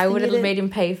it, I would have made him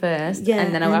pay first. Yeah,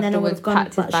 and then afterwards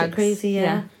packed his bags. Crazy,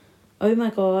 yeah. Oh my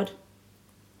god.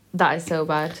 That is so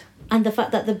bad. And the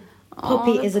fact that the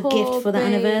puppy is a gift for the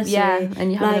anniversary. Yeah,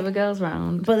 and you have other girls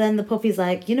round. But then the puppy's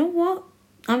like, you know what?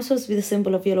 I'm supposed to be the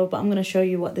symbol of your love, but I'm going to show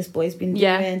you what this boy's been doing.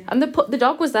 Yeah, and the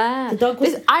dog was there. The dog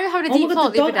was... I had a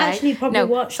default the other day. Actually probably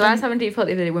watched so I was having a default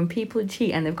the other day when people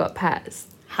cheat and they've got pets.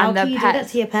 How can you do that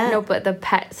to your pet? No, but the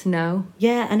pets know.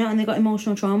 Yeah, I know, and they got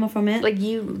emotional trauma from it. Like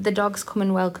the dog's come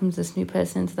and welcomes this new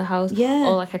person into the house. Yeah.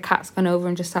 Or like a cat's gone over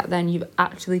and just sat there and you've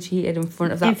actually cheated in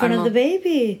front of that In front of the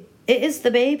baby. It is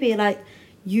the baby, like...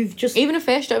 You've just... Even a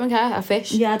fish, don't even care. A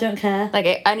fish. Yeah, I don't care.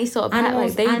 Like any sort of pet.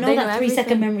 Animals, like, I know that 3 everything.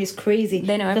 second memory is crazy.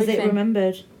 They know everything. Because it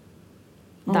remembered.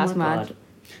 Oh That's mad. God.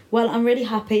 Well, I'm really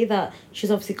happy that she's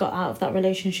obviously got out of that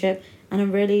relationship. And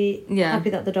I'm really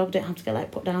happy that the dog didn't have to get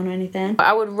like put down or anything.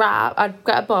 I'd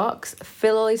get a box,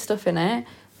 fill all his stuff in it,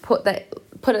 put it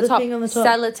on the top,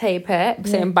 sellotape it,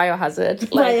 saying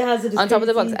biohazard, like, biohazard on top of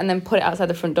the box, and then put it outside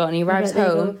the front door. And he arrives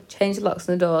home, change the locks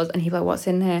on the doors, and he's like, "What's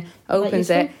in here?" Opens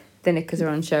it. The knickers are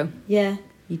on show. Yeah.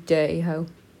 You dirty hoe.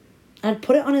 I'd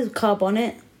put it on his car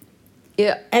bonnet.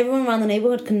 Yeah. Everyone around the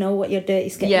neighbourhood can know what your dirty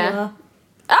sketch you are.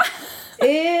 Ew,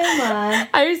 man.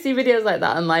 I always see videos like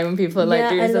that online when people are like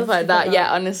doing stuff like that.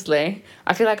 Yeah, honestly.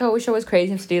 I feel like I wish I was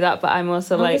crazy enough to do that, but I'm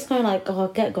also I'm just kind of like, oh,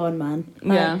 get gone, man.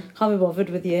 Like, can't be bothered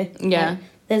with you. Yeah. Like,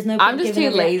 there's no I'm just too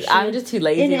lazy.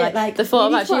 Like the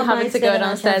thought of actually having to go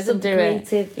downstairs and do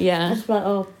it. Yeah. I'm just like,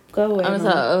 oh, go away. I was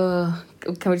like, oh,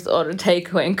 can we just order a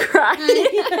takeaway and cry?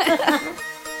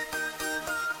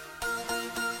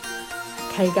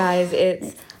 Okay, guys,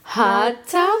 it's Hot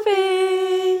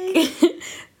Topic.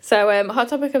 So, hot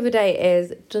topic of the day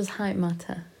is, does height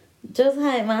matter? Does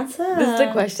height matter? This is the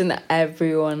question that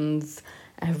everyone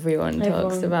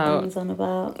talks about. Everyone's on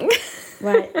about.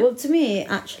 Right. Well, to me,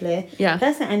 actually,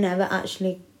 personally, I never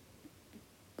actually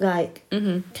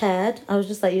cared. I was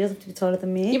just like, you don't have to be taller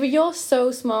than me. Yeah, but you're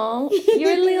so small.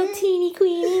 You're a little teeny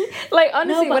queenie. Like,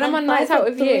 honestly, when I'm on nights out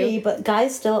with you. But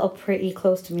guys still are pretty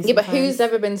close to me. Yeah, but who's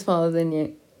ever been smaller than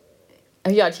you?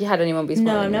 Have you actually had anyone be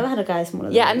smaller? No, I've never had a guy smaller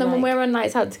than me. Yeah, and then when we're on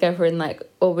nights out together and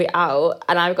we'll be out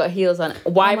and I've got heels on,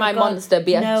 why my monster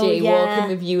BFG walking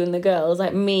with you and the girls,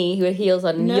 like me who had heels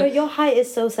on? No, your height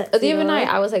is so sexy. The other night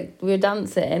I was like, we were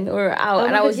dancing, we were out,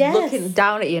 and I was looking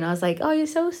down at you and I was like, oh, you're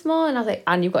so small, and I was like,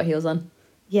 and you've got heels on.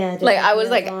 Yeah, like I was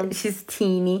like, she's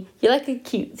teeny. You're like a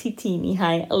cutesy teeny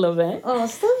height. I love it. Oh,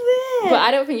 stop it! But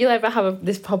I don't think you'll ever have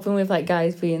this problem with like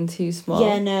guys being too small.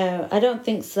 Yeah, no, I don't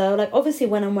think so. Like obviously,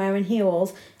 when I'm wearing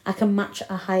heels, I can match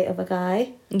a height of a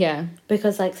guy. Yeah.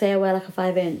 Because like, say I wear like a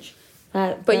 5-inch.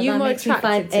 But you're more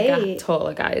attracted to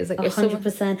taller guys. Like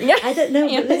 100%. Yeah. I don't know.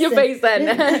 But listen, your face then.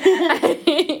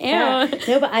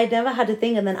 No, but I never had a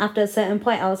thing, and then after a certain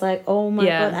point I was like, oh my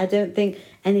god, I don't think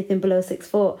anything below 6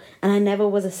 foot. And I never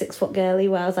was a 6 foot girly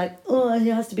where I was like, oh, it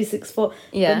has to be 6 foot.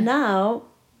 But now,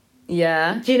 do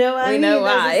you know what I mean? We know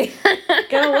why.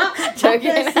 Girl, what? After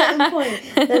a certain point,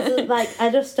 I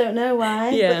just don't know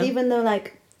why. But even though,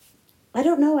 like, I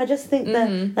don't know, I just think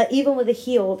that, like, even with a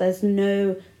heel, there's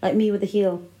no, like, me with a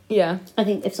heel. Yeah. I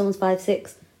think if someone's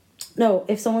 5'6",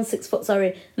 if someone's 6 foot,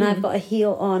 and I've got a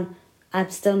heel on, I'm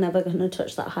still never going to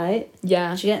touch that height.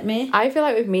 Yeah. Do you get me? I feel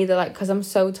like with me, they're like, because I'm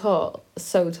so tall. like,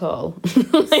 so tall.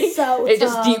 It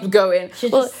just keeps going.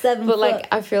 She's just 7 foot. But, like,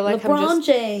 I feel like LeBron I'm just...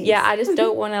 James. Yeah, I just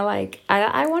don't want to, like...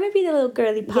 I want to be the little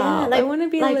girly pop. Yeah, like, I want to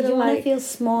be like, a little, you want to feel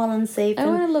small and safe. I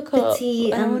want to look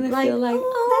petite up. I want to feel like,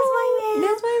 oh,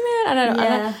 that's my man. I don't know.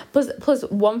 Yeah. Plus,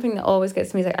 one thing that always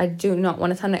gets me is, like, I do not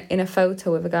want to stand in a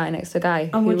photo with a guy next to a guy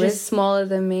who is smaller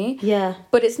than me. Yeah.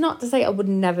 But it's not to say I would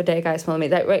never date a guy smaller than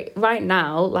me. Like, right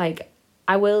now, like...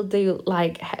 I will do,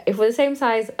 like, if we're the same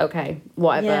size, okay,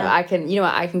 whatever. Yeah. I can, you know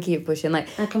what, I can keep pushing. Like,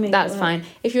 that's fine.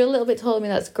 If you're a little bit taller than me,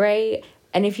 that's great.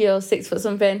 And if you're 6 foot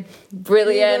something,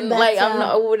 brilliant. Like,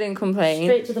 I wouldn't complain.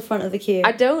 Straight to the front of the queue.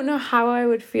 I don't know how I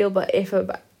would feel, but if was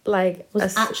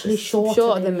actually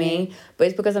shorter than me, but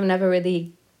it's because I'm not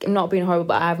being horrible,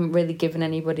 but I haven't really given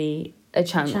anybody a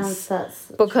chance.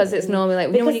 Because it's normally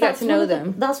like, when you get to know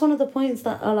them. That's one of the points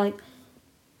that are, like,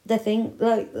 the thing,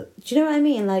 like, do you know what I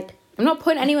mean? Like, I'm not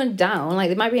putting anyone down. Like,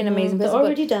 they might be an amazing person. They're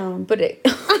already down. But it...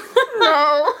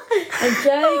 No. I'm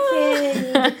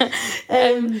joking.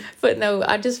 But no,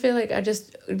 I just feel like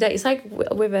it's like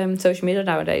with social media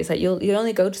nowadays. Like, you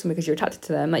only go to someone because you're attracted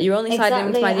to them. Like, you're only sliding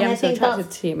into my DMs so attracted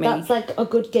to me. That's like a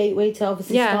good gateway to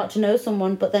obviously start to know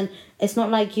someone. But then it's not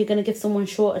like you're gonna give someone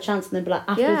short a chance and then be like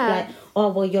afterwards be like,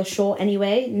 oh well, you're short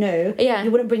anyway. No,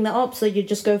 you wouldn't bring that up. So you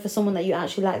just go for someone that you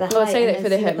actually like. That I'd say that if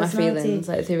they hurt my feelings,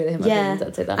 like if they really hurt my feelings,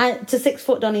 I'd say that. To 6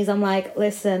 foot Donnies, I'm like,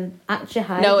 listen, actually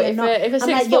height. No, if a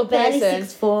 6 foot person,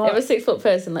 6 foot. If a 6 foot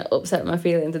person like upset my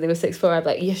feelings and they were 6'4", I'd be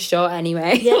like, you're short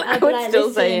anyway. Yeah, I would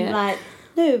still say it. Like,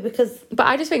 no, because. But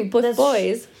I just think both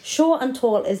boys. Short and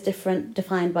tall is different,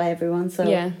 defined by everyone. So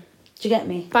yeah, do you get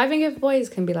me? But I think if boys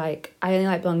can be like, I only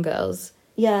like blonde girls.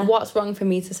 Yeah. What's wrong for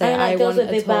me to say I want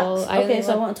a tall? Okay,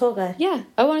 so I want a tall guy. Yeah,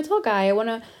 I want a tall guy. I want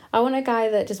a guy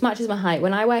that just matches my height.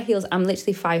 When I wear heels, I'm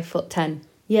literally 5'10".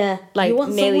 Yeah, like you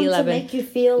want nearly someone 11. To make you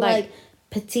feel like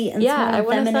petite and small and I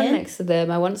want to stand next to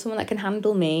them. I want someone that can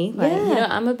handle me. Like, you know,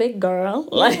 I'm a big girl.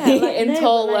 In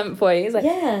tall length ways. Like,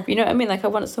 you know what I mean? Like, I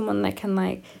want someone that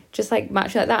can just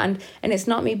match like that. And it's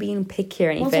not me being picky or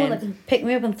anything. I want someone that can pick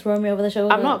me up and throw me over the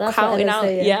shoulder. I'm not counting out.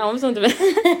 I want someone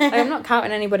to I'm not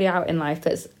counting anybody out in life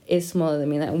that is smaller than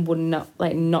me and would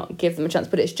not give them a chance.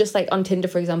 But it's just like on Tinder,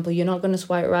 for example, you're not going to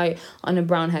swipe right on a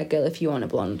brown haired girl if you want a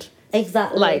blonde.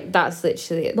 Exactly. Like, that's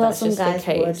literally it. That's just the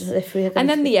case. Would, if we and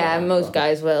then, most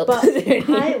guys will. But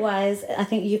height-wise, I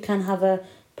think you can have a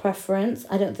preference.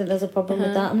 I don't think there's a problem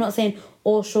with that. I'm not saying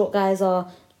all short guys are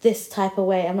this type of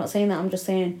way. I'm not saying that. I'm just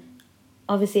saying,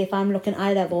 obviously, if I'm looking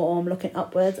eye level or I'm looking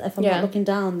upwards, if I'm not looking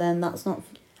down, then that's not...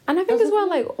 And I think as well,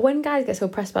 like, when guys get so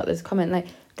pressed about this comment, like,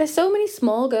 there's so many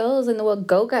small girls in the world.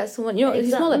 Go get someone, you know, who's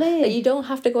smaller. Like, you don't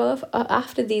have to go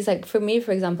after these. Like, for me,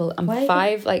 for example, I'm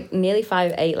nearly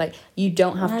 5'8". Like, you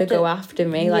don't have to go after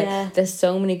me. Like, there's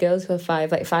so many girls who are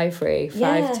 5'3",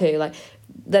 5'2". Like,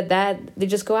 they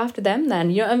just go after them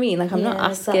then. You know what I mean? Like, I'm not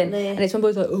asking. Exactly. And it's when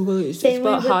boys like, oh, well, it's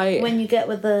about height. When you get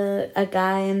with a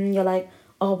guy and you're like,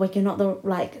 oh, but you're not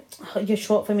you're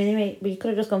short for me anyway, but you could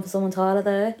have just gone for someone taller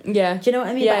though. Yeah. Do you know what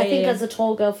I mean? But I think as a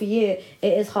tall girl for you, it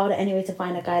is harder anyway to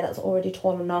find a guy that's already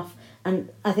tall enough.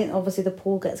 And I think obviously the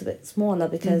pool gets a bit smaller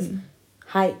because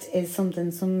height is something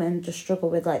some men just struggle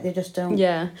with. Like, they just don't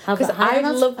have that height.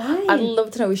 I'd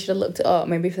love to know, we should have looked it up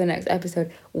maybe for the next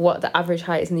episode, what the average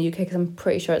height is in the UK, because I'm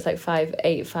pretty sure it's like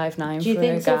 5'8", 5'9" Do you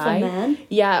think so for men?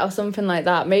 Yeah, or something like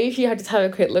that. Maybe if you had to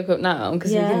have a quick look up now,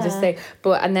 because we can just say,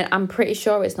 and then I'm pretty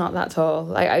sure it's not that tall.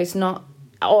 Like, it's not,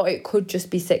 or it could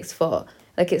just be 6 foot.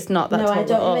 Like, it's not that tall. No, I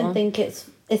don't even think it's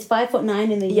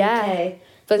 5'9" in the UK,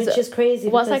 which is crazy.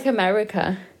 What's like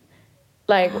America?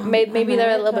 Like, maybe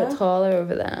they're a little bit taller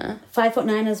over there.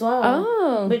 5'9" as well.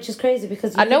 Oh. Which is crazy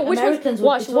because I know Americans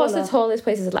what's the tallest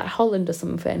places? Like Holland or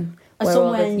something.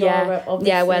 Somewhere in Europe, obviously.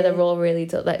 Yeah, where they're all really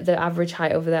like the average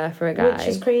height over there for a guy. Which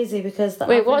is crazy because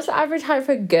what's the average height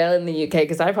for a girl in the UK?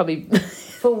 Because I probably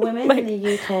for women in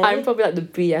the UK, I'm probably like the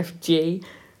BFG.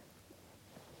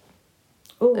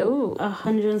 Ooh.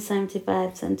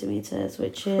 175 centimeters,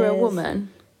 which is for a woman.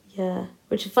 Yeah,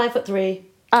 which is 5'3".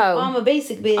 Oh. I'm a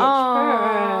basic bitch.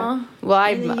 Aww.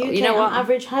 Well, in the UK, you know what? I'm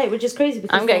average height, which is crazy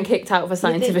because I'm getting kicked out for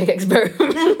scientific experiments.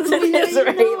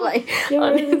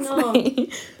 You're really not.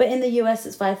 But in the US,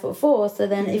 it's 5'4". So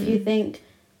then, if you think,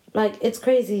 like, it's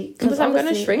crazy. Because I'm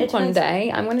gonna shrink one day.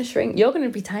 I'm gonna shrink. You're gonna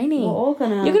be tiny. We're all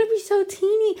gonna. You're gonna be so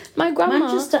teeny. My grandma.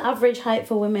 Manchester average height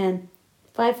for women,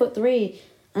 5'3".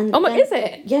 And is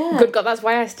it? Yeah. Good God, that's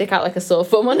why I stick out like a sore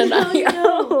thumb on a night.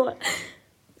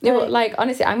 Yeah, but like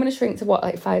honestly, I'm gonna shrink to what,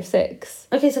 like 5'6".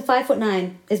 Okay, so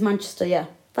 5'9" is Manchester, yeah.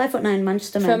 5'9"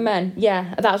 Manchester men. For men,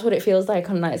 yeah, that's what it feels like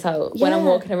on nights out when I'm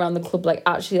walking around the club. Like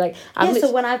actually, like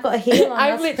so when I've got a heel on,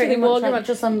 I'm literally walking around.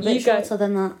 Just I'm a bit shorter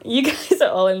than that. You guys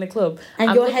are all in the club,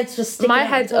 and your head's just sticking. My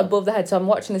head's above the head, so I'm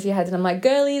watching this your head, and I'm like,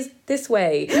 girlies, this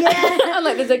way. Yeah. I'm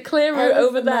like, there's a clear route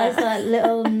over there. Nice, like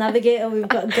little navigator we've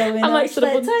got going. I'm like, stood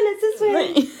up, toilets this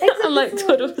way. I'm like,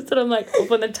 I'm like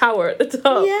up on the tower at the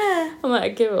top. Yeah. I'm like, I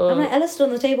give it all. I'm like, Ella stood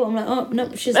on the table. I'm like, oh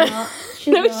no, she's not.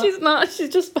 She's not. She's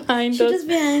just behind us. She's just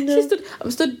behind us.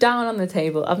 I'm stood down on the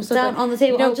table. I'm stood down on the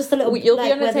table. I'm just a little. You'll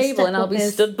be on the table, and I'll be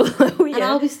stood below you. And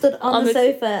I'll be stood on the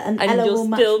sofa, and Ella will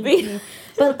match me.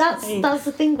 But that's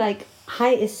the thing. Like,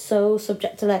 height is so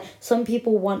subjective. Like, some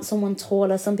people want someone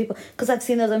taller. Some people, because I've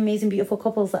seen those amazing, beautiful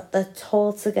couples that they're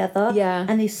tall together. Yeah.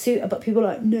 And they suit. But people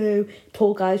are like, no,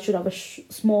 tall guys should have a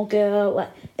small girl. Like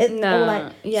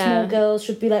small girls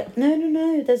should be like,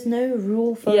 no. There's no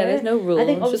rule for it. Yeah, there's no rule. I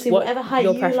think obviously whatever height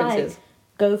you like,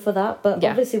 go for that. But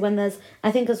obviously when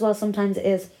I think as well sometimes it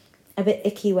is a bit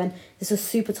icky when there's a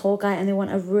super tall guy and they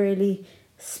want a really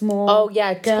small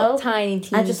girl. Tiny,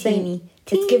 teeny, I just think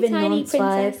it's giving nonce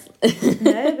vibes.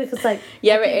 No, because like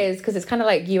it is, because it's kind of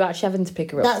like you actually having to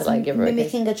pick her up to like give her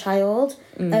mimicking a child.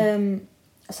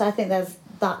 So I think there's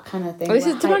that kind of thing. Well,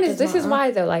 this is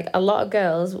why though, like a lot of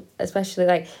girls, especially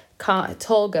like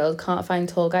tall girls can't find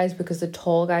tall guys because the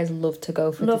tall guys love to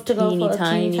go for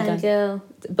tiny girl.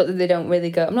 But they don't really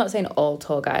go. I'm not saying all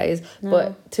tall guys,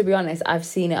 but to be honest, I've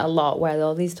seen it a lot where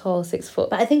all these tall 6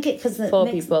 foot. But I think because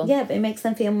people. Yeah, but it makes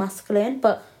them feel masculine.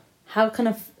 But how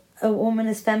can a woman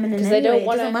is feminine anyway? They don't it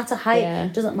doesn't matter height.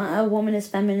 It doesn't matter. A woman is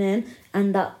feminine,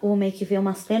 and that will make you feel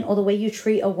masculine. Or the way you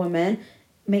treat a woman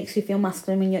makes you feel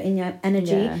masculine when you're in your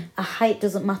energy. Yeah. A height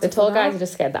doesn't matter. The tall guys are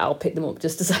just scared that I'll pick them up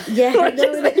just to say. Yeah, and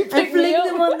fling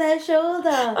them on their shoulder.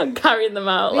 I'm carrying them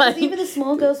out. Because even the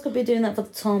small girls could be doing that for the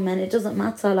tall men. It doesn't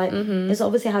matter. Like it's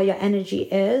obviously how your energy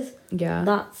is. Yeah.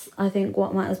 That's I think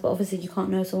what matters. But obviously you can't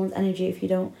know someone's energy if you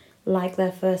don't like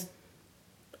their first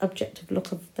objective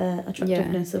look of their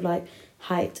attractiveness of like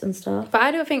height and stuff. But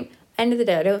I don't think. End of the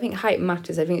day, I don't think height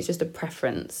matters. I think it's just a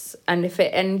preference. And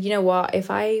you know what,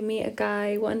 if I meet a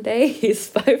guy one day, he's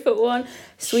 5'1",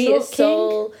 sweetest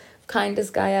soul,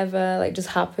 kindest guy ever, like just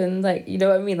happened, like, you know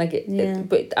what I mean, like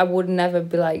but I would never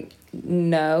be like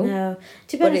no.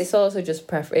 To be honest, it's also just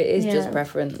preference. It is just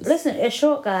preference. Listen, a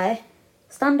short guy,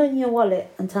 stand on your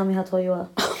wallet and tell me how tall you are.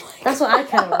 That's what I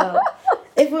care about.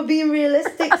 If we're being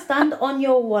realistic, stand on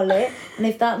your wallet, and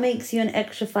if that makes you an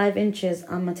extra 5 inches,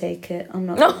 I'm gonna take it. I'm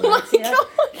not gonna lie to you.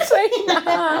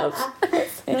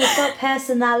 It's got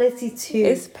personality too.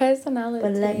 It's personality.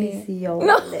 But let me see your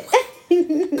wallet.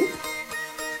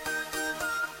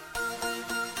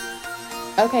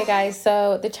 Okay, guys,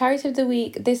 so the charity of the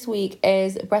week this week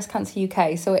is Breast Cancer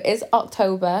UK. So it is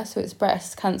October, so it's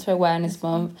Breast Cancer Awareness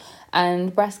Month,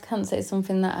 and breast cancer is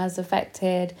something that has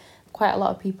affected quite a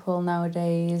lot of people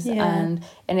nowadays, and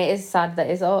it is sad that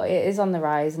it is on the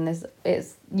rise, and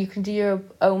you can do your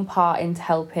own part into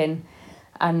helping,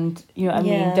 and you know what I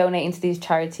mean, donating to these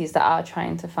charities that are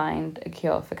trying to find a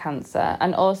cure for cancer,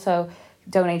 and also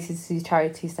donating to these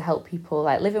charities to help people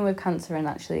like living with cancer and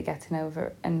actually getting over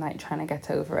it and like trying to get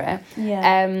over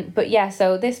it. But yeah,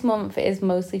 so this month is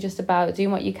mostly just about doing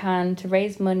what you can to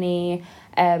raise money.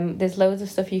 There's loads of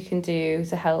stuff you can do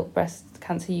to help Breast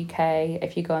Cancer UK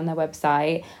if you go on their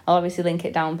website. I'll obviously link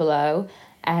it down below.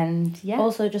 And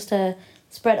also just to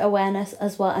spread awareness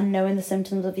as well and knowing the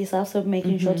symptoms of yourself, so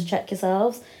making sure to check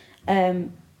yourselves.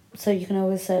 So you can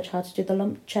always search how to do the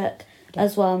lump check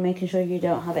as well, making sure you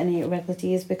don't have any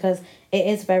irregularities, because it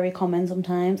is very common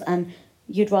sometimes and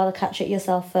you'd rather catch it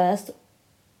yourself first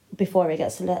before it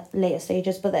gets to later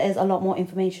stages. But there is a lot more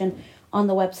information on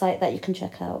the website that you can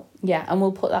check out. Yeah, and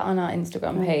we'll put that on our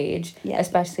Instagram page,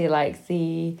 especially like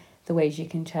the ways you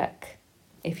can check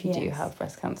if you do have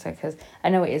breast cancer, because I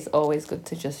know it is always good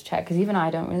to just check, because even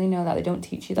I don't really know that. They don't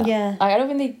teach you that. Yeah. Like, I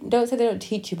don't think they don't say they don't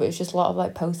teach you, but it's just a lot of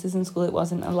like posters in school. It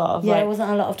wasn't a lot of it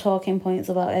wasn't a lot of talking points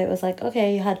about it. It was like,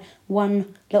 okay, you had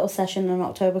one little session in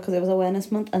October because it was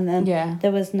awareness month, and then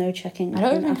there was no checking. I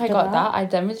don't think I got that. I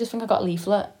generally just think I got a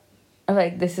leaflet.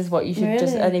 Like, this is what you should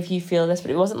just, and if you feel this,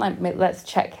 but it wasn't like, let's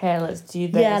check here, let's do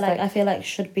this. Yeah, like I feel like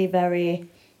should be very,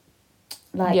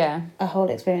 like, a whole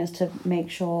experience to make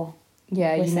sure you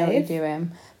know what you're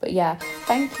doing. But yeah,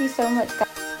 thank you so much, guys.